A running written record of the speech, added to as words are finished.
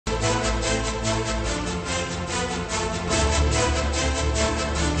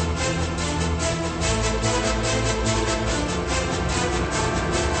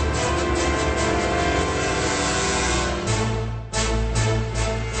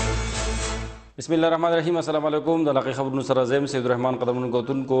بسم الله الرحمن الرحیم. السلام علیکم. د علاقې خبرونو سره زم سید الرحمن قدمونو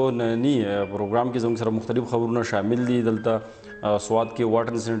کوتونکو ننی پروګرام کې زموږ سره مختلف خبرونه شامل دي. دلته سوات کې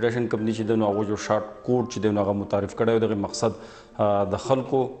واټر سینیټیشن کمپنی چې د هغو جو شارټ کوډ چې د هغه متعارف کړی دغه مقصد د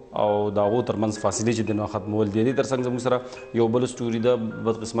خلکو او د هغو ترمنځ فاصلې چې د ختمول دي. تر څنګ زموږ سره یو بل سټوري ده.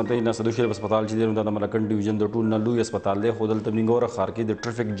 بدقسمتۍ ناسدو شریف هسپتال چې د ملکن ډیویژن د ټول نه لوی هسپتال دی، خو دلته منګوره ښار کې د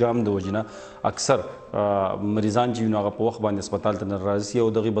ټریفک جام د وجې نه اکثر مریضان چې هغه په وخت باندې هسپتال ته نه راځي او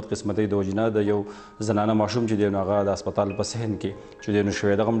دغه بدقسمتۍ د وجې نه د یو زنانه ماشوم چې دی هغه د هسپتال په صحن کې چې دی نو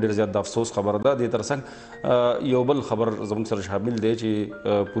شوی دغه ډېر زیات د افسوس خبره ده. د تر څنګ یو بل خبر زموږ سره شامل دی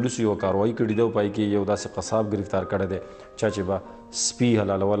چې پولیسو یو کاروایي کړې ده او پای کې یو داسې قصاب ګرفتار کړی دی چې به سپي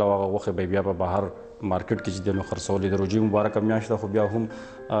حلالول او هغه غوښې به بیا په بهر مارکیټ کې چې دی نو خرڅولې. د روژې مبارکه میاشت ده، خو بیا هم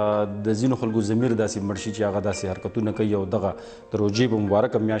د ځینو خلکو ضمیر داسې مړ شي چې هغه داسې حرکتونه کوي او دغه د روژې په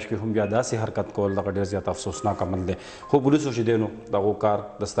مبارکه میاشت کې هم بیا داسې حرکت کول دغه ډېر زیات افسوسناک عمل دی. خو پولیسو چې دی نو دغه کار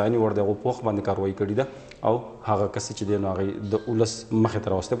د ستاینې وړ دی، هغو په وخت باندې کاروایي کړې ده او هغه کس چې دی نو هغې د ولس مخې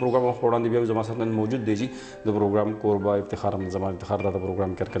ته راوستی. پروګرام مخ وړاندې بیا زما سره نن موجود دی چې د پروګرام کوربه افتخار زما افتخار دا د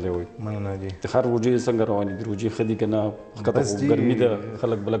پروګرام کې هرکلی وایي. مننه جی. افتخار روژې څنګه روانې دي؟ روژې ښه دي که نه؟ ښکته ګرمي ده،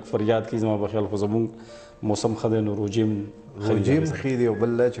 خلک بلک فریاد کوي زما په خیال، خو زمونږ موسم ښه دی نو روژې هم ښې دي او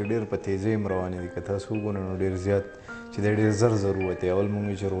بل دا چې ډېر په تیزۍ هم روانې دي. که تاسو وګورئ نو ډېر زیات چې دی ډېر زر زر ووتې. اول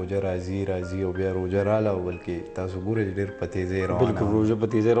مونږ چې روژه راځي او بیا روژه راله او بلکې تاسو ګورئ چې ډېر په تیزۍ روانه. بلکل روژه په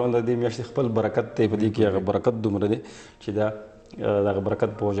تیزۍ روانه ده. دې میاشتې خپل برکت دی، په دې کې هغه برکت دومره دی چې دا دغه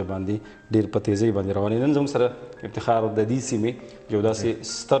برکت په وجه باندې ډېر په تیزۍ باندې روانې. نن زموږ سره افتخار د دې سیمې یو داسې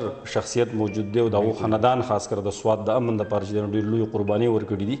ستر شخصیت موجود دی او د هغو خاندان خاص کر د سوات د امن دپاره چې ډېر لوی قربانۍ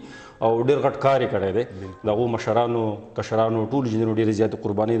ورکړي دي او ډېر غټ کار یې کړی دی. د هغو مشرانو کشرانو ټولو چې ډېرې زیاتې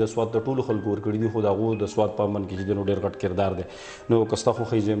قربانۍ د سوات د ټولو خلکو ورکړي دي، خو د هغو د سوات په امن کې چې ډېر غټ کردار دی. نو که ستا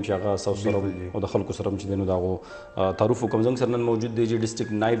خوښۍ زه یم چې هغه ستاسو سره او د خلکو سره هم چې دی نو د هغو تعارف وکړم. زموږ سره نن موجود دی چې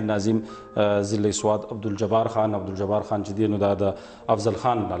ډسټرکټ نایب ناظم ضلع سوات عبدالجبار خان خان چې دی نو دا د افضل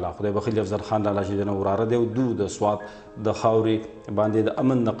خان لالا، خدای بخیل افضل خان لالا چې دی نو وراره دی او دو د سوات د خاورې باندې د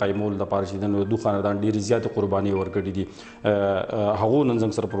امن د قایمولو لپاره چې دی نو دو خاندان ډېرې زیاتې قربانۍ ورکړي دي. هغو نن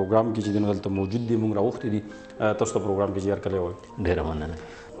زموږ سره پروګرام کې چې دی نو دلته موجود دي، موږ راوښتي دي. تاسو ته پروګرام کې چې هرکلی وایي. ډېره مننه.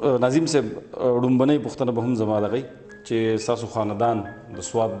 ناظم صاحب، ړومبنۍ پوښتنه به هم زما دغی چې ستاسو خاندان د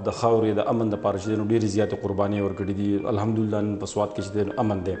سوات د خاورې د امن دپاره چې دی نو ډېرې زیاتې قربانۍ ورکړي دي. الحمدلله نن په سوات کې چې دی نو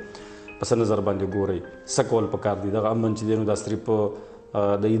امن دی. په څه نظر باندې ګورئ څه کول پکار دي؟ دغه امن چې دی نو دا صرف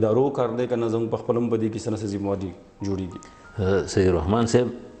د ادارو کار دی که نه زموږ په خپل هم په دې کې څه نه څه ذمهواري جوړېږي؟ سید الرحمن صاحب،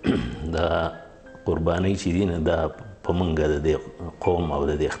 دا قربانۍ چې دي نه دا په موږ د دې قوم او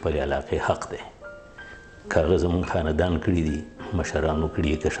د دې خپلې علاقې حق دی. که هغه زموږ خاندان کړي دي، مشرانو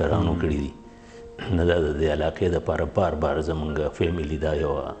کړي، کشرانو کړي دي، نه دا د دې علاقې دپاره بار بار زموږ فیملي دا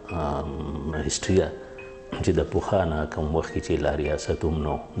یو هسټري ده چې د پخوانه کوم وخت کې چې لا ریاست هم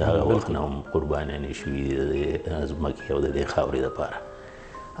نو د هغه وخت نه هم قربانیانې شوي د دې ځمکې او د دې خاورې دپاره.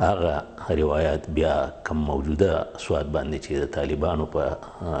 هغه روایات بیا کم موجوده سوات باندې چې د طالبانو په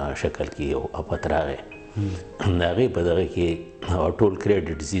شکل کې یو افت راغی، د هغې په دغه کې ټول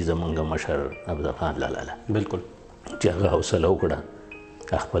کریډټ ځي زموږ مشر افضل خان لالا له. بلکل. چې هغه حوصله وکړه،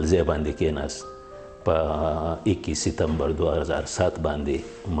 خپل ځای باندې کېناست. په 21 ستمبر 2007 باندې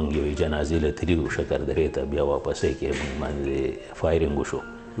موږ یوې جنازې له تللو شکر درې ته، بیا واپسۍ کې موږ باندې فایرنګ وشو.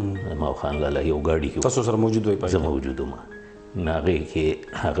 ما او خان لالا یو ګاډي کې تاسو سره موجود وئ؟ زه موجود وم. نو هغې کې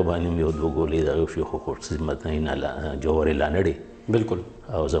هغه باندې مې یو دوه ګولې دغه وشوې، خو خدمت نه جوهرې لا نړې. بلکل.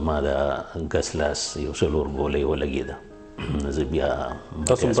 او زما د ګس لاس یو څلور ګولۍ ولګېده. زه بیا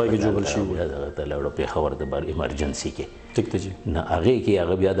تاسو هم پای کې جوړل شوي؟ بیا دغه ته لاړو پېښور د بار ایمرجنسي کې. ټیک ده جي. نه هغې کې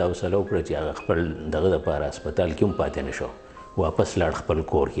هغه بیا دا حوصله وکړه چې هغه خپل دغه دپاره هسپتال کې هم پاتې نه شو، واپس لاړ خپل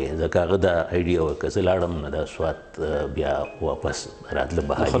کور کې. ځکه هغه دا ایډیا وه که زه لاړم نو دا سوات بیا واپس راتله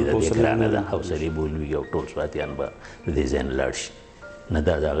به حالي د دې ګرانه ده، حوصلې به ولوي او ټول سواتیان به د دې ځای نه لاړ شي. نه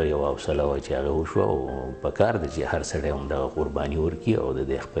دا د هغه یوه حوصله وه چې هغه وشوه. او پکار ده چې هر سړی هم دغه قرباني ورکړي او د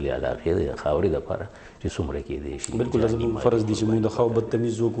دې خپلې علاقې د خاورې دپاره چې څومره کېدی شي. بلکل زموږ فرض دی چې موږ د خاورو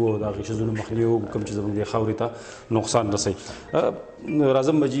بدتمیز وکړو او د هغې ښځونو مخنیوی وکړو کوم چې زموږ دې خاورې ته نقصان رسوي.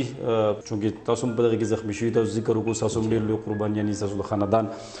 راځم به جي، چونکې تاسو هم په دغه کې زخمي شوي، تاسو ذکر وکړو ستاسو هم ډېر لوی قربانیانې ستاسو د خاندان.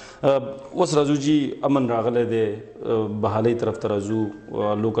 اوس راځو جي، امن راغلی دی، بحالۍ طرف ته راځو.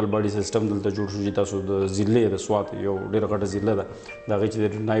 لوکل باډي سیسټم دلته جوړ شو چې تاسو د ضلع د سوات یو ډېره غټه ضلع ده، د هغې چې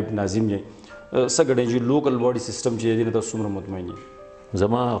د نایب ناظم یې څه ګڼئ چې لوکل باډي سیسټم چې دی تاسو څومره مطمئن یې؟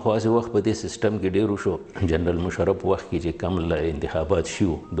 زما خواصې وخت په دې سیسټم کې ډېر وشو. جنرال مشرف وخت کې چې کم له انتخابات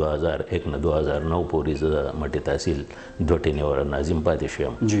شو 2001 نه 2009 پورې زه د مټې تحصیل 2 ټینې ناظم پاتې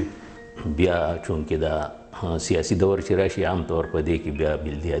شوم. بیا چونکې دا سیاسي دور چې راشي عام طور په دې کې بیا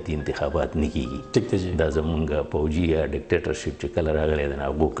بلدیاتي انتخابات نه کیږي دا زمونږ پوجي یا ډیکټیټرشپ چې کله راغلی دی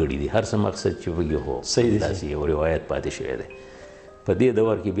هغو کړي دي هر څه مقصد چې وږي خو داسې یو روایت پاتې شوی دی په دې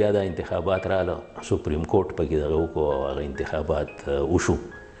دور کې بیا دا انتخابات راغله سپریم کورټ پکې دغه وکړو او هغه انتخابات وشو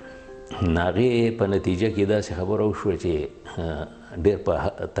هغې په نتیجه کې داسې خبره وشوه چې ډېر په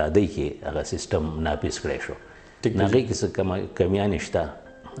تادۍ کې هغه سیسټم ناپیس کړی شو هغې کې څه کمیانې شته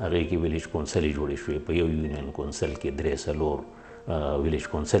هغې کې ویلیج کونسلې جوړې شوې په یو یونین کونسل کې 3-4 ویلیج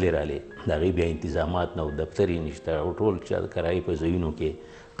کونسلې رالې د هغې بیا انتظامات نه و دفتر یې نشته او ټول چا کرایي په ځایونو کې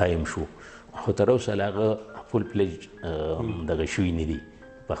قایم شو خو تر اوسه لا هغه فل پلیج دغه شوي نه دي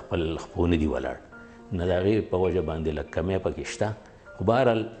په خپل خپو نه دي ولاړ نه د هغې په وجه باندې لږ کمی پکې شته خو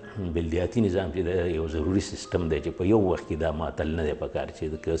بهرحال بلدیاتي نظام چې د یو ضروري سیسټم دی چې په یو وخت کې دا معطل نه دی پکار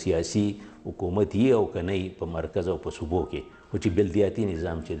چې که سیاسي حکومت یې او که نه په مرکز او په صوبو کې خو چې بلدیاتي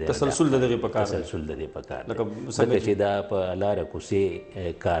نظام چې دی تسلسل د دغې پکار تسلسل د دې پکار دی ځکه چې دا په لاره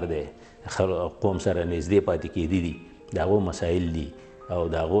کوڅې کار دی قوم سره نږدې پاتې کېدي دي د هغو مسایل دي او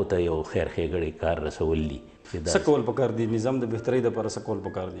د هغو ته یو خیر ښېګړې کار رسول دي څه کول پکار دي نظام د بهترۍ دپاره څه کول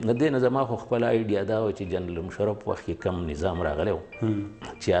پکار دي د دې نه زما خو خپله آیډیا دا وه چې جنرال مشرف وخت کې کم نظام راغلی و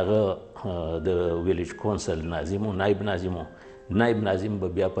چې هغه د ویلیج کونسل ناظم و نایب ناظم و نایب ناظم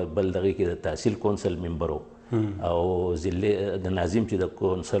به بیا په بل دغې کې د تحصیل کونسل ممبر و او د ناظم چې د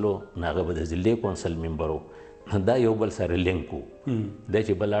کونسل و هغه به د ضلعې کونسل ممبر و دا یو بل سره لینک و دا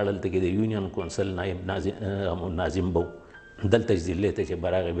چې بل اړلته کې د یونین کونسل نایب ناظم به دلته ضلعې ته چې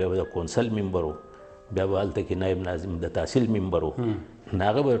براغې بیا به د کونسل ممبر و بیا به هلته کې نایب ناظم د تحصیل ممبر و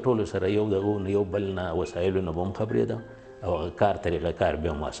هغه به ټولو سره یو دغو نه یو بل نه وسایلو نه به هم خبرېده او هغه کار طریقه کار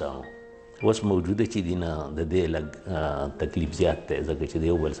بیا هم اسان و اوس موجوده چې دي نه د دې لږ تکلیف زیات دی ځکه چې د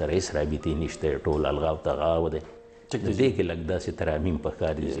یو بل سره هېڅ رابطې نشته ټول الغاو تغاو دی د دې کې لږ داسې ترامیم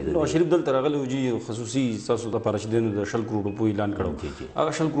پکار دي نواز شریف دلته راغلی و جي خصوصي ستاسو دپاره چې دی نو د 100 کروڑ روپیو اعلان کړی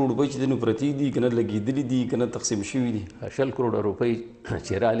هغه 100 کروڑ روپۍ چې دی نو پرتې دي که نه لګېدلي دي که نه تقسیم شوي دي 100 کروڑ روپۍ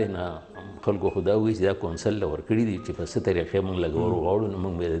چې رالې نه خلکو خو دا وایي چې دا کونسل له ورکړي دي چې په څه طریقې موږ لګول غواړو نو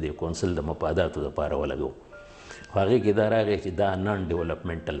موږ به د دې کونسل د مفاداتو دپاره ولګوو خو هغې کې دا راغی چې دا نان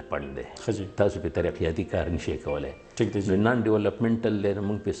ډیولپمنټل فنډ دی تاسو پې ترقیاتي کار نشئ کولی نو نان ډیولپمنټل دی نو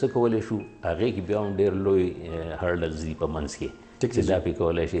موږ پې څه کولی شو هغې کې بیا هم ډېر لوی هرډلز دي په منځ کې چې دا پې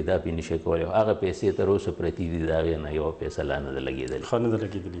کولی شي دا پې نشئ کولی هغه پیسې تر اوسه پرتې دي د هغې نه یوه پیسه لا نه ده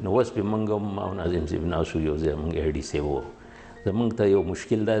لګېدلې نو اوس پې موږ هم او ناظم صاحب ناستو یو ځای موږ اې ډي صاحب و زمونږ ته یو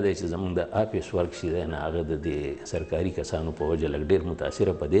مشکل دا دی چې زمونږ د آفیس ورک چې دی نه هغه د دې سرکاري کسانو په وجه لږ ډېر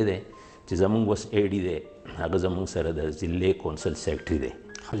متاثره په دې دی چې زمونږ اوس اې ډي دی هغه زمونږ سره د ضلعې کونسل سیکرټري دی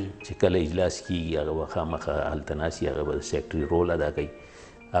چې کله اجلاس کېږي هغه به خامخا هلته ناستي هغه به د سیکرټري رول ادا کوي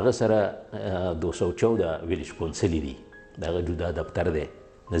هغه سره 214 ویلیج کونسلې دي د هغه جدا دفتر دی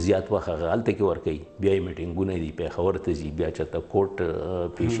نه زیات وخت هغه هلته کې ورکوي بیا یې میټینګونه دي پېښور ته ځي بیا چېرته کوټ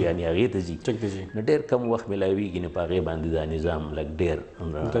پیشیانې هغې ته ځي نو ډېر کم وخت میلاویږي نو په هغې باندې دا نظام لږ ډېر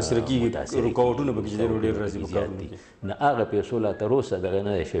متاثره کېږي رکاوټونه پکې چې ډېر راځي زیات دي نه هغه پیسو لا تر اوسه دغه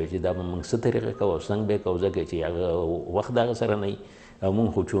نه دی شوی چې دا به موږ څه طریقه کوو او څنګه به یې کوو ځکه چې هغه وخت د هغه سره نه وي او موږ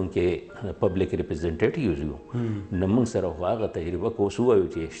خو چونکې پبلک ریپرزنټیټیوز یو نو موږ سره خو هغه تجربه که اوس ووایو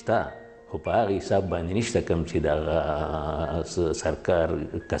چې شته خو په هغه حساب باندې نشته کوم چې د هغه سرکار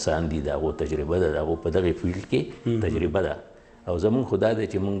کسان دي د هغو تجربه ده د هغو په دغې فیلډ کې تجربه ده او زمونږ خو دا دی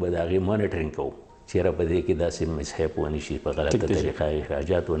چې موږ به د هغې مانیټرینګ کوو چېرې په دې کې داسې مسحب ونه شي په غلطه طریقه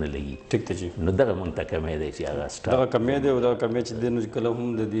اخراجات ونه لګي نو دغه موږ ته کمی دی چې هغه دغه کمی دی او دغه کمی چې دی نو کله هم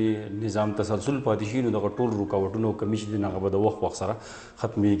د دې نظام تسلسل پاتې شي نو دغه ټول رکاوټونه او کمی چې دی هغه به د وخت سره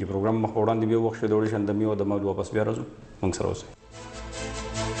ختمېږي پروګرام مخ په وړاندې بیا وخت شوی د وړې شاندمي او د مال واپس بیا راځو موږ سره اوسئ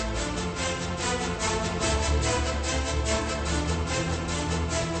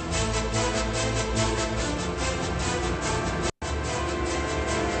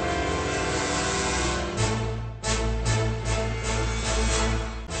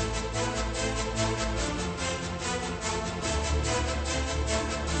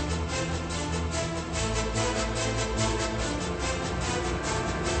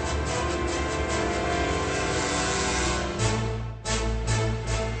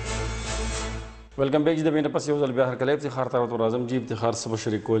ویلکم بیک جی د بینه پس یو ځل بیا هرکلی افتخار ته ورته راځم جی افتخار څه به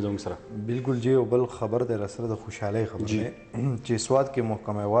شریک کوئ زموږ سره بالکل جی یو بل خبر دی راسره د خوشحالۍ خبر دی چې سوات کې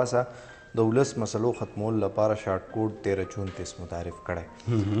محکمه واسه د ولس مسلو ختمولو لپاره شارټ کوډ 1334 متعارف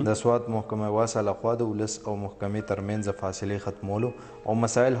کړی د سوات محکمه واسه لخوا د ولس او محکمې ترمنځ فاصلې ختمولو او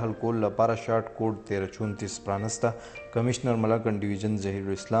مسایل حل کولو لپاره شارټ کوډ 1334 پرانسته کمشنر ملاکنډ ډیویژن ظهیر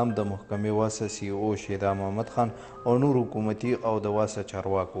الاسلام د محکمې واسه سی او شیدا محمد خان او نور حکومتي او د واسه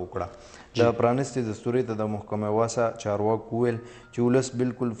چارواکو وکړه. د پرانستې دستورې ته د محکمې واسه چارواکو وویل چې ولس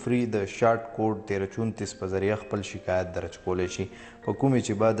بالکل فری د شارټ کوډ 1334 په ذریعه خپل شکایت درج کولی شي، په کومې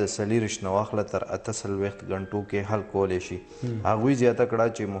چې بعد د 40 نه واخله تر 48 غنټو کې حل کولی شي. هغوی زیاته کړه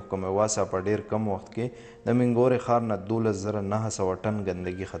چې محکمې واسه په ډیر کم وخت کې د منګورې ښار نه 12,900 ټن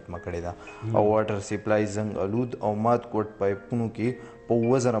ګندګي ختمه کړې ده او واټر سپلای زنګ آلود او مات کوټ پایپونو کې په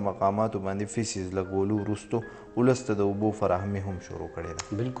 2000 مقاماتو باندې فیسز لګولو وروستو ولس ته د اوبو فراهمي هم شروع کړې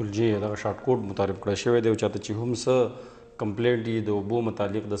ده. بالکل جی دغه شارټ کوډ متعارف کړی شوی دی او چاته چې هم څه کمپلینټ دي د اوبو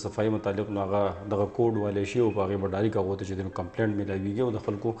متعلق د صفایي متعلق نو هغه دغه کوډ والی شي او په هغې به ډایرکټ هغو ته چې دی نو کمپلینټ میلاویږي او د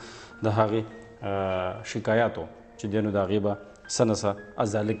خلکو د هغې شکایاتو چې دی نو د هغې به څه نه څه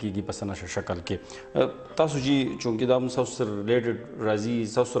ازاله کېږي په څه نه شکل کې. تاسو چې چونکې دا هم ستاسو سره ریلیټډ راځي،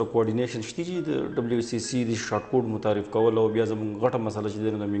 ستاسو سره کوارډینیشن شته چې د WCC د شارټ کوډ متعارف کول او بیا زموږ غټه مسله چې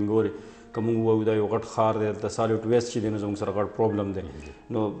دی نو د منګورې که موږ ووایو دا یو غټ ښار دی د سالټ ویسټ چې دی نو زموږ سره غټ پرابلم دی،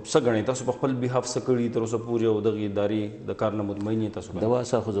 نو څه ګڼئ تاسو په خپل بیهاف څه کړي تر اوسه پورې او دغې ادارې د کار نه مطمئن یې تاسو؟ د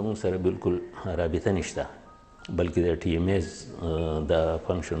واسه خو زموږ سره بالکل رابطه نشته، بلکې د TMS د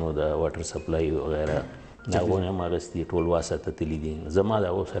فنکشن او د واټر سپلای وغیره دا هغو نه هم اخیستي ټول واسه ته تللي دي. زما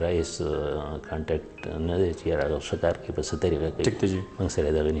د هغو سره هېڅ کانټیکټ نه دی چې یاره هغه څه کار کوي په څه طریقه کوي، موږ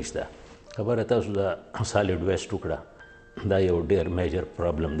سره دغه نشته. خبره تاسو د سالډ ویسټ وکړه، دا یو ډېر میجر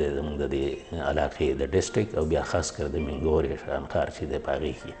پرابلم دی زموږ د دې علاقې د ډسټرکټ او بیا خاص کر د منګورې شانخار چې دی په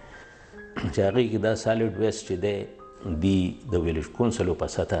هغې کې چې هغې کې دا سالډ ویسټ چې دی دی د ویلیج کونسلو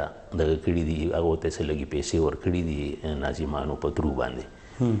په سطحه دغه کړي دي، هغو ته څه لږې پیسې ورکړي دي ناظمانو په ترو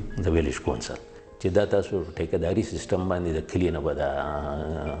باندې د ویلیج کونسل چې دا تاسو ټیکهداري سیستم باندې د کلي نه به دا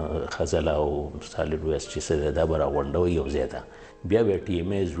خزله او سالډ ویسټ چې څه دی دا به راغونډوي یو ځای ته، بیا به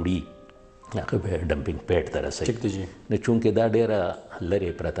TMS وړي هغه به ډمپینګ پیډ ته رسوي. نو چونکې دا ډېره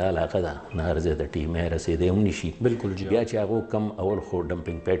لرې پرته علاقه ده، نه هر ځای ته TMI رسېدی هم نه شي. بیا چې هغو کم اول خو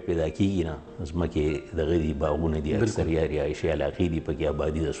ډمپینګ پیډ پیدا کېږي نه، ځمکې دغه دي باغونه دي، اکثر یا رهایشي علاقې دي، پکې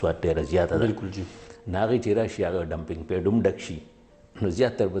آبادي د سوات ډېره زیاته ده. نو هغې چې راشي هغه ډمپینګ پیډ هم ډک شي، نو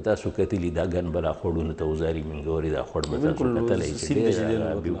زیاتر به تاسو کتلي دا ګن به را خوړونو ته وزاري منګورې دا خوړ به تاسو کتلی چې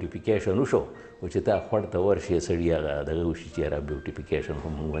ډېر بیوټیفیکیشن وشو، او چې تا خوړ ته ورشي سړي هغه دغه وشي چې یاره بیوټیفیکیشن خو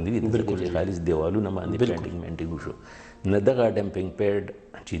مونږ باندې دي چې خالص دیوالونه باندې پینټینګ مینټینګ وشو. نه دغه ډمپینګ پیډ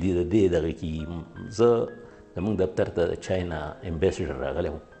چې دي د دې دغه کې زه زموږ دفتر ته د چاینا امبیسډر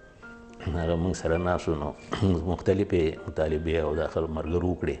راغلی وم، هغه موږ سره ناست وو، نو مختلفې مطالبې او دا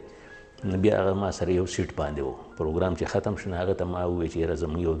مرګرو وکړې. بیا هغه ما سره یو سیټ باندې و، پروګرام چې ختم شو هغه ته ما وویل چې یاره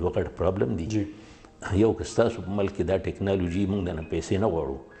زموږ یو دوه غټ پرابلم دي، یو که ستاسو په ملک کې دا ټیکنالوژي موږ دنه پیسې نه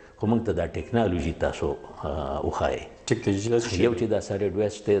غواړو، خو موږ ته دا ټیکنالوژي تاسو وښایئ. یو چې دا سالډ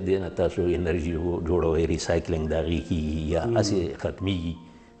ویسټ دی دې نه تاسو انرژي جوړوئ، ریسایکلینګ د هغې کېږي یا هسې ختمیږي،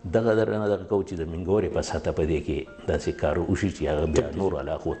 دغه درنه دغه کوو چې د منګورې په سطحه په دې کې داسې کار وشي چې هغه بیا نورو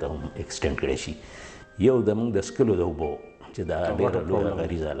علاقو ته هم ایکسټینډ کړی شي. یو د موږ د څښلو د اوبو چې دا ډېره لویه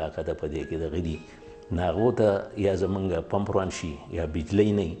غریزه علاقه ده په دې کې دغه دي، نو هغو ته یا زموږ پمپ روان شي یا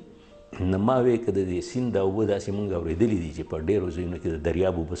بجلی نه وي. نو ما وی که د دې سیند دا اوبه داسې مونږ اورېدلي دي چې په ډېرو ځایونو کې د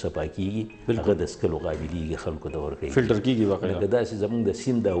دریاب اوبه صفا کېږي، هغه د څښلو قابلیږي، خلکو ته ورکوي، فلټر کېږي. لکه داسې زموږ د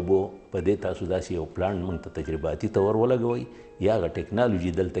سیند د اوبو په دې تاسو داسې یو پلانټ مونږ ته تجرباتي طور ولګوئ، یا هغه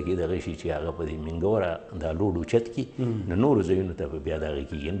ټیکنالوژي دلته کې دغه شي چې هغه په دې منګوره دا لوډ اوچت کړي، نو نورو ځایونو ته به بیا دغه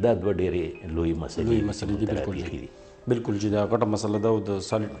کېږي. دا دوه ډېرې لویې مسلې دي. بالکل چې دا غټه مسله ده او د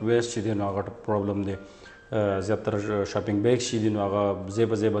سالټ ویسټ چې دی نو هغه غټ پرابلم دی. زیاتره شاپینګ بیګ چې دي نو هغه ځای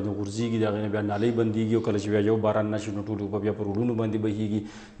په ځای باندې غورځېږي، د هغې نه بیا نالۍ بندېږي او کله چې بیا یو باران نه شي نو ټول اوبه بیا په روډونو باندې بهېږي،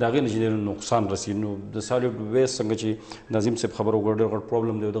 د هغې نه چې دی نو نقصان رسي. نو د سالټ ویسټ څنګه چې ناظم صاحب خبره وکړه ډېر غټ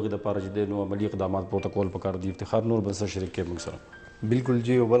پرابلم دی او دغې دپاره چې دی نو عملي اقدامات پورته کول پکار دي. افتخار نور بل څه شریک کړئ موږ سره. بالکل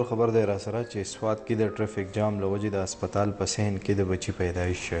جی، یو بل خبر دی را سره چې سوات کې د ټریفک جام له وجې د هسپتال په صحن کې د بچي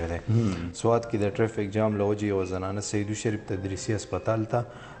پیدایش شوی دی. سوات کې د ټریفک جام له وجې یوه زنانه سیدو شریف تدریسي هسپتال ته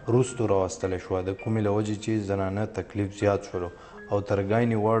وروستو راوستلی شوه، د کومې له وجې چې زنانه تکلیف زیات شولو او تر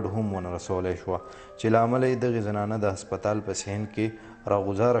ګاینې وارډ هم ونه رسولی شوه، چې له امله یې دغې زنانه د هسپتال په صحن کې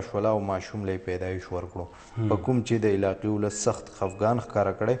راغوزاره شوله او ماشوم له پیدایش ورکړو، په کوم چې د علاقې ولس سخت خفګان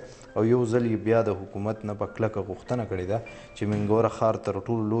ښکاره کړی او یو ځل یې بیا د حکومت نه په کلکه غوښتنه کړې ده چې منګوره ښار تر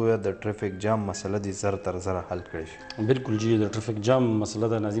ټولو لویه د ټریفک جام مسله دې زر تر زره حل کړی شي. بالکل جی، د ټریفک جام مسله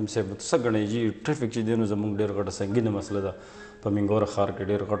ده ناظم صاحب څه ګڼئ جی؟ ټریفک چې دی نو زموږ ډېر غټه سنګینه مسله ده په منګوره ښار کې،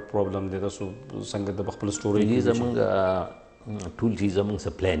 ډېر غټ پرابلم دی. تاسو څنګه د خپل سټورۍ کې زموږ ټول چیز زموږ څه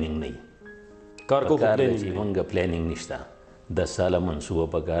پلانینګ نه وي، کار کو مونږ پلانینګ نشته، 10 ساله منصوبه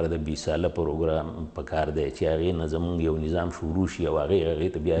پکار ده، 20 ساله پروګرام پکار دی چې هغې نه زموږ یو نظام شروع شي او هغې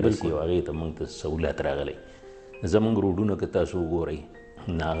ته بیا رسي او هغې ته موږ ته سهولت راغلی. زمونږ روډونه که تاسو وګورئ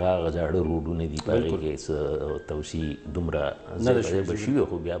نو هغه زاړه روډونه دي په هغې کې څه توسیع دومره ځای به شوي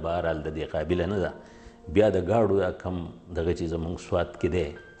خو بیا بهرحال د دې قابله نه ده. بیا د ګاډو دا کم دغه چې زمونږ سوات کې دی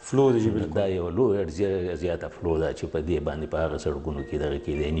فلو دی دا یو لوی زیاته فلو ده چې په دې باندې په هغه سړکونو کې دغه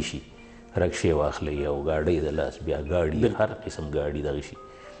کېدی نه شي. رکشې واخلئ او ګاډۍ د لاس بیا ګاډي هر قسم ګاډي دغه شي.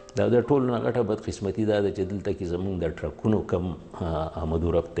 دا د ټولو نه غټه بدقسمتي دا ده چې دلته کې زمونږ د ټرکونو کم آمد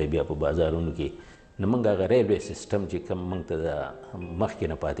و رفت دی بیا په بازارونو کې. نو موږ هغه ریلوې سیسټم چې کوم موږ ته د مخکې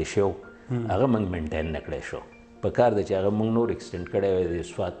نه پاتې شو هغه موږ مینټین نه کړی شو. په کار ده چې هغه موږ نور ایکسټینډ کړی وی د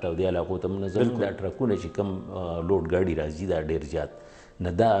سوات ته او دې علاقو ته موږ زموږ دا ټرکونه چې کوم لوډ ګاډي راځي دا ډېر زیات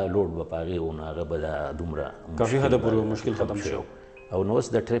نه دا لوډ به په هغې و نو هغه به دا دومره کافي حده پورې مشکل ختم شو. او نو اوس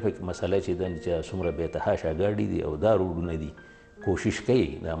د ټریفک مسله چې ده چې څومره بېتحاشه ګاډي دي او دا روډونه دي کوشش کوي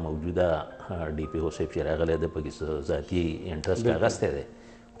دا موجوده ډي پي او صاحب چې راغلی ده پکې ذاتي انټرسټ اخیستی دی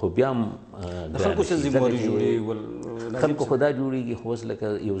خو بیا هم خلکو خو دا جوړېږي خو اوس لکه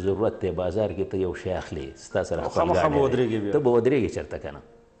یو ضرورت دی بازار کې ته یو شی اخلې ستا سره خپل ګاډی ته به ودرېږې چېرته که نه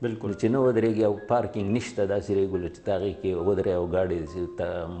بالکل چې نه ودرېږي او پارکینګ نشته داسې ریګولر چې ته هغې کې ودرې او ګاډي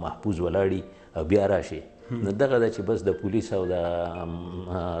محفوظ ولاړي او بیا راشي نو دغه ده چې بس د پولیس او د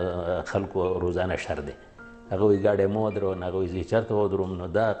خلکو روزانه شر دی. هغه وایي ګاډی مه ودرو نو هغه وایي زه چېرته ودروم نو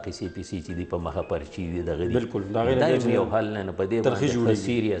دا قیسې پیسې چې دي په مخه پرچې دي دغه دي دا یو حل نه نو په دې باندې ښه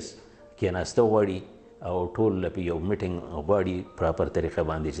سیریس کېناسته غواړي او ټول په یو میټینګ غواړي پراپر طریقه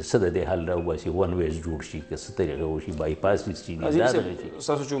باندې چې څه د دې حل راوباسي ون ویز جوړ شي که څه طریقه وشي بایپاس چې دي دا دغه شي.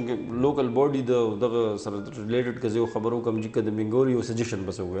 ستاسو چونکې لوکل باډي د دغه سره ریلیټډ که زه یو خبر وکړم چې که د مینګور یو سجیشن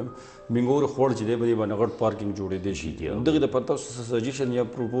بس ووایم مینګور خوړ چې دی په دې باندې غټ پارکینګ جوړېدی شي دغې دپاره تاسو سجیشن یا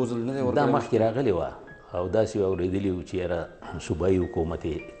پروپوزل نه دی دا مخکې راغلی وه او داسې اورېدلي وو چې یاره صوبایي حکومت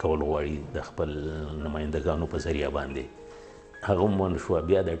یې کول غواړي د خپل نمایندګانو په ذریعه باندې هغه هم ونه شوه.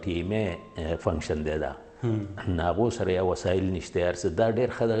 بیا د ټي ایم ای فنکشن دی دا نو هغو سره یا وسایل نشته هر څه دا ډېر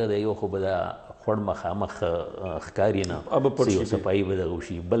ښه دغه دی. یو خو به دا خوړ مخامخ ښکاري نه یو صفایي به دغه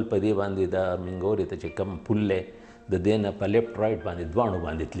وشي بل په دې باندې دا مینګورې ته چې کم پل دی د دې نه په لیفټ رایټ باندې دواړو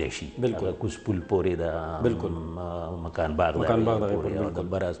باندې تلی شي هغه کوز پل پورې د مکان باغ د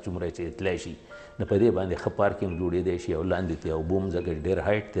براز څومره چې تلی شي نو په دې باندې ښه پارکینګ جوړېدی شي او لاندې ته یو بوم ځکه ډېر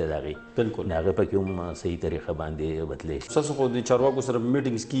هایټ دی د هغې نو هغه پکې هم صحیح طریقه باندې بدلی شي. ستاسو خو د چارواکو سره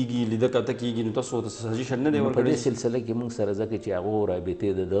میټینګز کېږي لیده کاته کېږي نو تاسو ته سجیشن نه دی ورکړی په دې سلسله کې موږ سره ځکه چې هغو رابطې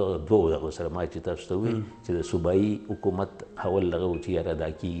د دغه دوو دغو سره ما چې تاسو ته وویل چې د صوبایي حکومت اول دغه و چې یاره دا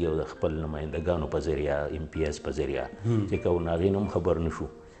کېږي او د خپل نمایندګانو په ذریعه ایم پي ایس په ذریعه چې که د هغې نه هم خبر نه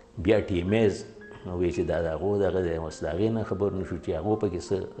شو بیا ټي ایم ایز وایي چې دا د هغو دغه دی اوس د هغې نه خبر نه شو چې هغو پکې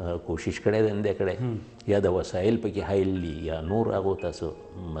څه کوشش کړی دی نه دی کړی یا د وسایل پکې حایل دي یا نور هغو ته څه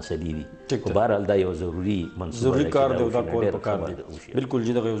مسلې دي خو بهرحال دا یو ضروري ضروري کار دی او دا کور پکار دی بالکل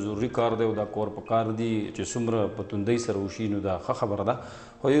چې دغه یو ضروري کار دی او دا کور پکار دی چې څومره په توندۍ سره وشي نو دا ښه خبره ده.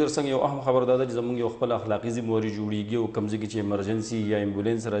 خو دې تر څنګ یو اهم خبره دا ده چې زموږ یو خپل اخلاقي ذمهواري جوړېږي او کوم ځای کې چې ایمرجنسي یا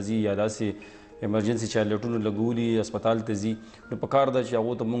ایمبولینس راځي یا داسې ایمرجنسي چې لټونو لګولي هسپتال ته ځي نو پکار ده چې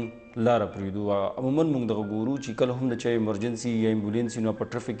هغو ته مونږ لاره پرېږدو. عموما مونږ دغه ګورو چې کله هم د چا ایمرجنسي یا ایمبولینس نو په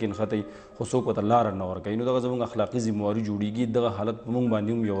ټرافیک کې نښتئ خو څوک ورته لاره نه ورکوي نو دغه زموږ اخلاقي ذمهواري جوړېږي دغه حالت په مونږ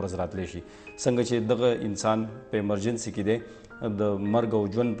باندې هم یو ورځ راتلی شي څنګه چې دغه انسان په ایمرجنسي کې دی د مرګ او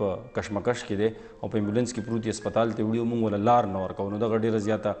ژوند په کشمکش کې دی او په ایمبولینس کې پروت دی هسپتال ته وړي او مونږ ورله لار نه ورکوو نو دغه ډېره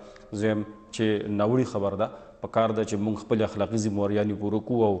زیاته زه یم چې ناوړي خبر ده. پکار ده چې مونږ خپل اخلاقي ذمهواریانې پوره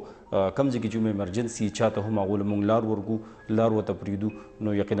کړو او کم ځای کې چې ایمرجنسي چاته هم هغو له مونږ لار ورکړو لار ورته پرېږدو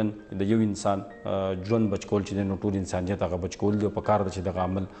نو یقینا د یو انسان ژوند بچ کول چې دی نو ټول انسانیت هغه بچ کول دی او پکار ده چې دغه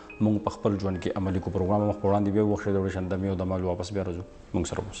عمل مونږ په خپل ژوند کې عملي کړو. پروګرام مخ په وړاندې بیا وخت د وړې شندمې او د مال واپس بیا راځو مونږ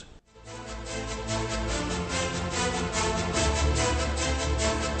سره اوسئ.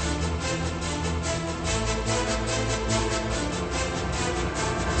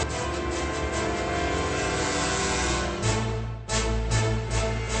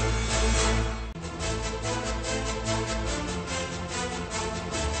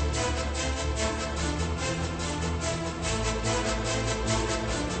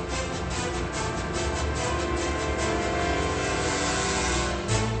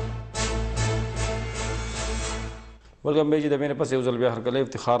 ولکم بھائی جی د مینې پس یو ځل بیا هرکلی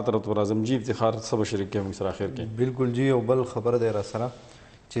افتخار طرف ته راځم جی افتخار څه به شریک کړئ موږ سره اخر کې بالکل جی یو بل خبر دی را سره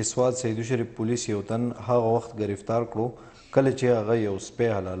چې سوات سیدو شریف پولیس یو تن هغه وخت گرفتار کړو کله چې هغه یو سپی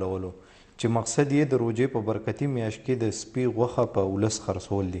حلالولو چې مقصد یې د روژې په برکتي میاشت کې د سپي غوښه په ولس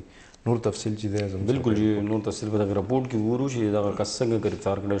خرڅول دي. نور تفصیل چې دی بالکل جی نور تفصیل په دغه رپورټ کې وګورو چې دغه کس څنګه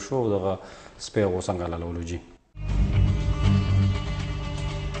گرفتار کړی شو او دغه سپی هغو څنګه حلالولو جی.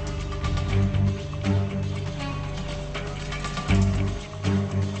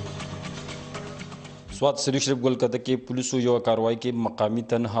 سوات سری شریف ګلکته کې پولیسو یو کاروایی کې مقامی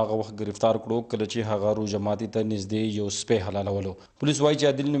تن هغه وخت گرفتار کړو کله چې هغه روژه ماتي ته نږدې یو سپی حلالولو. پولیس وایي چې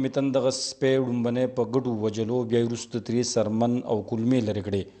عادل نومي تن دغه سپی ډومبنی په ګډو وجلو بیا وروسته ترې سرمن او کولمې لرې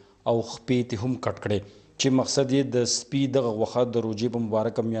کړې او خپې ترې هم کټ کړې چې مقصد یې د سپي دغه غوښه د روژې په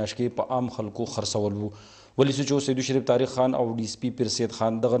مبارکه میاشت کې په عام خلکو خرڅول وو. ولي سوچو سیدو شریف طارق خان او ډي سي پي پیرسید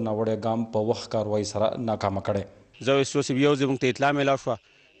خان دغه ناوړه ګام په وخت کاروایی سره ناکامه کړی. زه اوس یو زموږ ته اطلاع میلاو شوه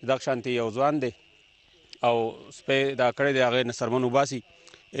دغه شانتې یو ځوان دی او سپی دا کړی دی هغې نه سرمن وباسي.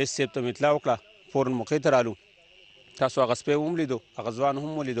 ایس صاحب ته مې اطلاع وکړه فوراً موقع ته رالو. تاسو هغه سپی هم لیدو هغه ځوان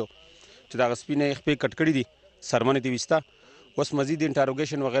هم ولیدو چې د هغه سپي نه یې خپې کټ کړي دي سرمن یې ویسته. اوس مزید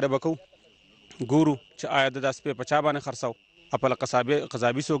انټاروګیشن وغیره به کوو ګورو چې آیا د دا سپی په چا باندې خرڅاو اپله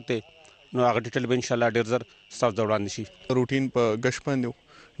قصابي څوک دی نو هغه ډیټیل به انشاءالله ډېر زر ستاسو ته وړاندې شي. روټین په ګشت باندې و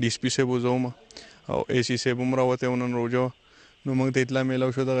ډي سي پي صاحب وزه وم او اے سی صاحب هم راوتی و نن روژه وه نو موږ ته اطلاع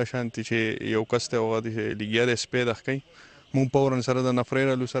میلاو شو دغه شانتې چې یو کس دی هغه چې لګیا دی سپی دغه کوي. موږ فوراً سره د نفرې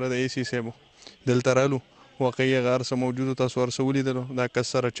رالو سره د اے سی صاحب دلته رالو واقعي هغه هر څه موجود تاسو هر څه ولیدلو دا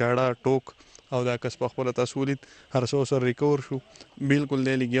کس سره چاړه ټوک او دا کس په خپله تاسو ولید هر څه ورسره ریکور شو بالکل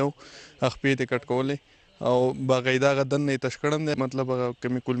دی لګیا و خپې ته کټ کولی او باقاعده هغه دننه یې تش کړم دی مطلب هغه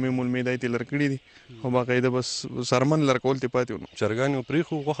کمې کولمې مولمې دا یې ترې لر کړي دي او باقاعده بس سرمن لر کول ترې پاتې و. چرګان یې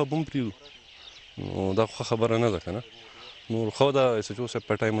پرېښو غوښه به هم پرېږدو نو دا خو خبره نه ده که نه نور خو دا ایس ایچ او صاحب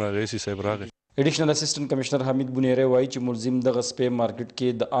په ټایم راغی ای سی صاحب راغی. ایډیشنل اسسټنټ کمشنر حمید بنیری وایي چې ملزم دغه سپی مارکیټ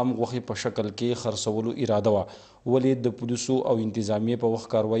کې د عام غوښې په شکل کې خرڅولو اراده وه ولې د پولیسو او انتظامیې په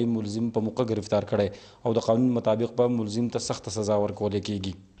وخت کاروایی ملزم په موقع گرفتار کړی او د قانون مطابق به ملزم ته سخته سزا ورکولی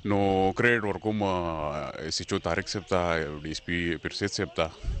کیږي. نو کریډ ورکوم ایس ایچ او طارق صاحب ته ډي سي پي پیرسید صاحب ته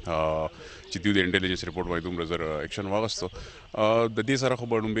چې دوی د انټیلیجنس ریپورټ باندې دومره زر ایکشن واغستو. د دې سره خو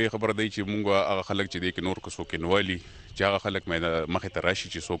به لومبۍ خبره دی چې مونږ هغه خلک چې دی کې نور که څوک انوالي چې هغه خلک مخې ته راشي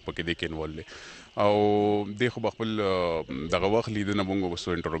چې څوک پکې دی کې انوال دی او دی خو به خپل دغه وخت لیدنه مونږ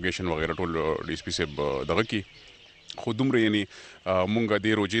به انټروګیشن وغیره ټول ډي سي پي صاحب دغه کې خو دومره یعنی مونږ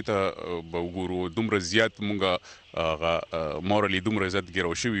دې روجې ته به وګورو دومره زیات مونږ هغه مورالي دومره زیات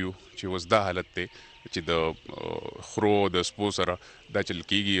ګیرو شوي یو چې اوس دا حالت دی چې د خرو د سپو سره دا چل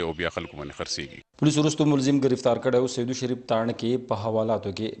کېږي او بیا خلکو باندې خرڅېږي. پولیس وروسته ملزم گرفتار کړی او سیدو شریف تاڼ کې په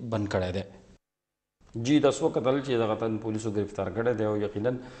حوالاتو کې بند کړی دی. جی تاسو وکتل چې دغه تن پولیسو گرفتار کړی دی او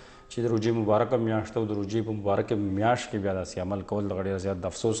یقینا چې د روژې مبارکه میاشت او د روژې په مبارکه میاشت کې بیا داسې عمل کول دغه ډېره زیات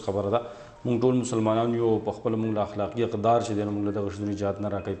د افسوس خبره ده. موږ ټول مسلمانان یو په خپله موږ له اخلاقي اقدار چې دی نو موږ له دغه شیزونو اجازت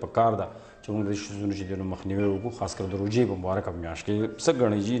نه راکوي پکار ده چې موږ د شیزونو چې دی نو مخنیوی وکړو خاص کر د روژې په مبارکه میاشت کې. څه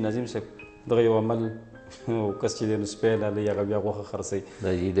ګڼئ جي نظیم صاحب دغه یو عمل کس چې دی نو سپی لالی هغه بیا غوښه خرڅوي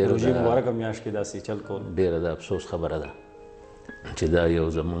د روژې مبارکه میاشت کې داسې چل کول ډېره د افسوس خبره ده چې دا یو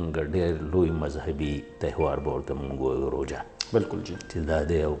زمونږ ډېر لوی مذهبي تهوار به ورته مونږ وایو روژه. بالکل جی چې دا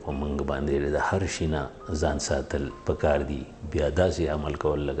دی او په مونږ باندې د هر شي نه ځان ساتل پکار دي. بیا داسې عمل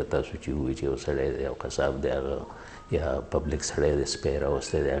کول لکه تاسو چې وایي چې یو سړی دی یو قصاب دی هغه یا پبلک سړی دی سپی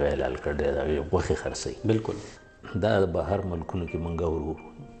راوستی دی هغه یې لال کړی دی د هغې غوښې خرڅوي. بالکل دا بهر ملکونو کې مونږ اورو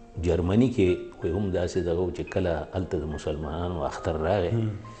جرمني کې وایي هم داسې دغه و چې کله هلته د مسلمانانو اختر راغی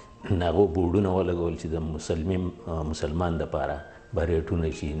هغو بورډونه ولګول چې د مسلمان دپاره به ریټونه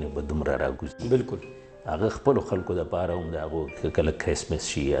چې نه به دومره راکوزي. بالکل هغه خپلو خلکو دپاره هم د هغو کله کرسمس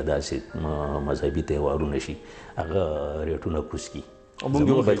شي یا داسې مذهبي تهوارونه شي هغه ریټونه کوز کړي.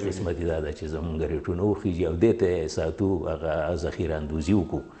 زموږ بدقسمتي دا ده چې زموږ ریټونه وخیږي او دې ته ساتو هغه ذخیره اندوزي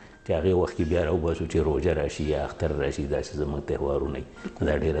وکړو چې هغې وخت کې بیا راوباسو چې روژه راشي یا اختر راشي داسې زموږ تهوارونه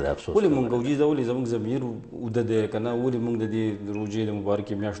دا ډېره د افسوس ولې مونږ وجي دا ولې زموږ ضمیر اوده دی که نه ولې مونږ د دې روژې د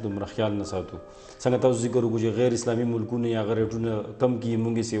مبارکې میاشت دومره خیال نه ساتو. څنګه تاسو ذکر وکړو چې غیر اسلامي ملکونه یا هغه ریټونه کم کړي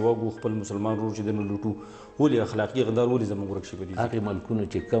مونږ یې سیوا کړو خپل مسلمان ورور چې دی نو لوټو ولې اخلاقي اقدار ولې زموږ ورک شوي دي. هغې ملکونو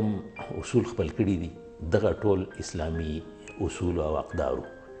چې کم اصول خپل کړي دي دغه ټول اسلامي اصول او اقدارو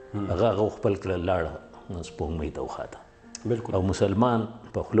هغه خپل کړه لاړه سپوږمۍ ته وخاته. بالکل او مسلمان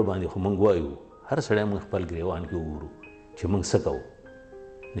په خوله باندې خو موږ وایو هر سړی موږ خپل ګریوان کې وګورو چې موږ څه کوو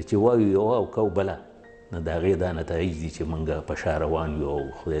نو چې وایو یو او کوو بله نو د هغې دا نتایج دي چې موږ په شا روان یو او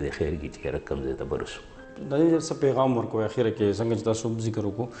خدای دې خیر کړي چې یاره کوم ځای ته برسو. دا څه پیغام ورکوئ اخره کې څنګه چې تاسو ذکر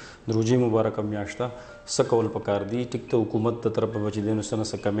وکړو د روژې مبارکه میاشت څه کول پکار دي. ټیک ته حکومت د طرفه به چې دی نو څه نه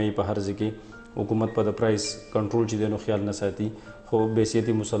څه کمی په هر ځای کې حکومت په د پرایس کنټرول چې دی نو خیال نه ساتي خو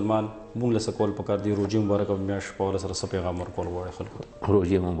بحیثیتي مسلمان موږ له څه کول پکار دي روژې مبارکه میاشت په وله سره څه پیغام ورکول غواړئ خلکو ته.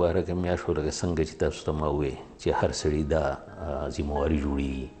 روژې مبارکه میاشت خو لکه څنګه چې تاسو ته ما وویې چې هر سړي دا ذمهواري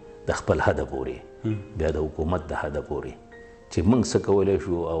جوړېږي د خپل حده پورې بیا د حکومت د حده پورې چې موږ څه کولی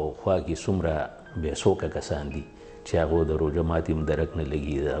شو او خوا کې څومره بې څوکه کسان دي چې هغو د روژه ماتي هم درک نه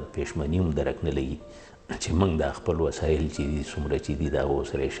لګي، د پېشمني هم درک نه لګي چې موږ دا خپل وسایل چې دي څومره چې دي د هغو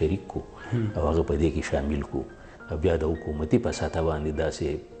سره شریک کړو او هغه په دې کې شامل کړو او بیا د حکومتي په سطح باندې داسې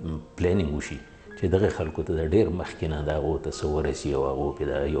پلانینګ وشي چې دغه خلکو ته د ډېر مخکې نه د هغو ته څه ورسي او هغو پې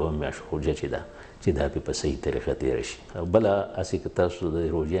د یوه میاشت خوجه چې ده چې دا پې په صحیح طریقه تېره شي. او بله هسې که تاسو د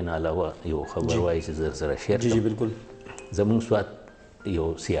روژې نه علاوه یو خبر وایي چې زه سره شیر کړم. بالکل زمونږ سوات یو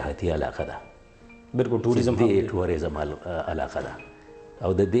سیاحتي علاقه ده، بالکل ټوریزم ټوریزم علاقه ده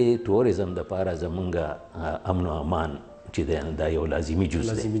او د دې ټوریزم دپاره زمونږ امن و امان چې دی دا یو لازمي جز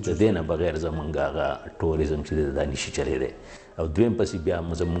دی، د دې نه بغیر زمونږ هغه ټوریزم چې دی دا نشي چلیدی. او دویم پسې بیا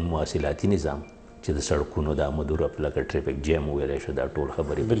زمونږ مواصلاتي نظام چې د سړکونو دا مدرب لکه ټریفک جیم ویلی شو، دا ټول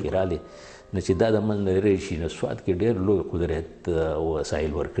خبرې پکې رالې نه چې دا د منځ نه لرې شي. نو سوات کې ډېر لوی قدرت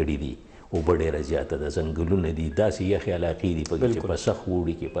وسایل ورکړي دي، اوبه ډېره زیاته ده، ځنګلونه دي، داسې یخې علاقې دي پکې چې په سخت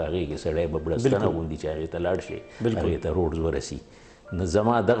اوړي کې په هغې کې سړی به بړستنه غوندي چې هغې ته لاړ شي، هغې ته روډز ورسي. نو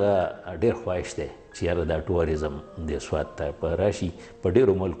زما دغه ډېر خواهش دی چې یاره دا ټوریزم د سوات ته په راشي. په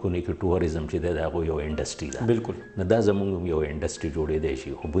ډېرو ملکونو کې ټوریزم چې دی د هغو یو انډسټري ده، بالکل. نو دا زموږ یو انډسټري جوړېدی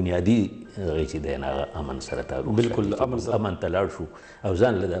شي، خو بنیادي هغې چې دی نه هغه امن سره تعلق بالکل امن ته لاړ شو او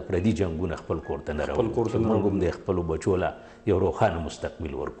ځان له د پردي جنګونه خپل کور ته نه راوړو چې موږ هم د خپلو بچو له یو روښانه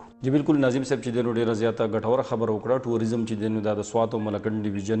مستقبل ورکړو. جی بالکل ناظم صاحب چې دی نو ډېره زیاته ګټوره خبره وکړه. ټوریزم چې دی نو دا د سوات او ملکنډ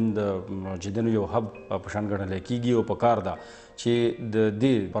ډیویژن د چې دی نو یو هب په شان ګڼلی کېږي او پکار ده چې د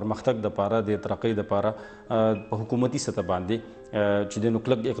دې پرمختګ دپاره د ترقۍ دپاره په حکومتي سطح باندې چې دی نو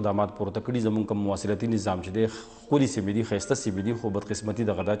کلک اقدامات پورته کړي. زموږ کوم مواصلاتي نظام چې دی ښکلي سیمې دي، ښایسته سیمې دي، خو بدقسمتي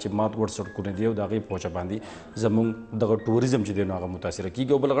دغه ده چې مات ګوډ سړکونه دي او د هغې په وجه باندې زموږ دغه ټوریزم چې دی نو هغه متاثره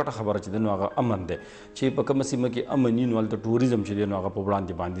کېږي. او بله غټه خبره چې دی نو هغه امن دی چې په کومه سیمه کې امن وي نو هلته ټوریزم چې دی نو هغه په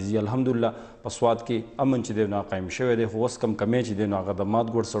وړاندې باندې ځي. الحمدلله په سوات کې امن چې دی نو قایم شوی دی، خو اوس کم کمی چې دی نو هغه د مات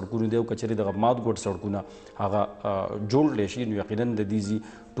ګوډ سړکونه دی او که چېرې دغه مات ګوډ سړکونه هغه جوړ کړی شي نو یقینا د دې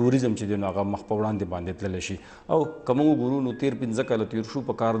ځي ټوریزم چې دی نو هغه مخ په وړاندې باندې تللی شي. او که موږ وګورو نو 13-15 کاله تېر شو،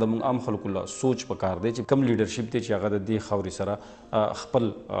 په کار د موږ عام خلکو له سوچ په کار دی چې کم لیډرشپ دی چې هغه د دې خاورې سره خپل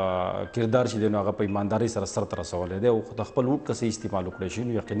کردار چې دی نو هغه په ایماندارۍ سره سرته رسولی دی او د خپل وټ که څه استعمال وکړی شي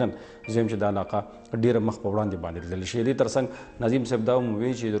نو یقینا زه یم چې دا علاقه ډېره مخ په وړاندې باندې تللی شي. دې تر څنګ ناظم صاحب دا هم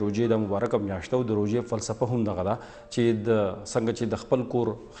وویل چې د روژې دا مبارکه میاشت او د روژې فلسفه هم دغه ده چې د څنګه چې د خپل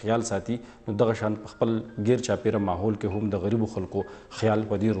کور خیال ساتي نو دغه شان په خپل غیر چاپیره ماحول کې هم د غریبو خلکو خیال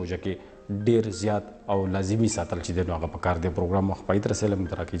په دې روژه کې ډېر زیات او لازمي ساتل چې دی نو هغه پکار دی. پروګرام وخت پای ته رسېدلی، موږ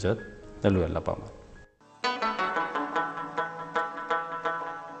ته راکړي اجازت. د لوی الله په امان.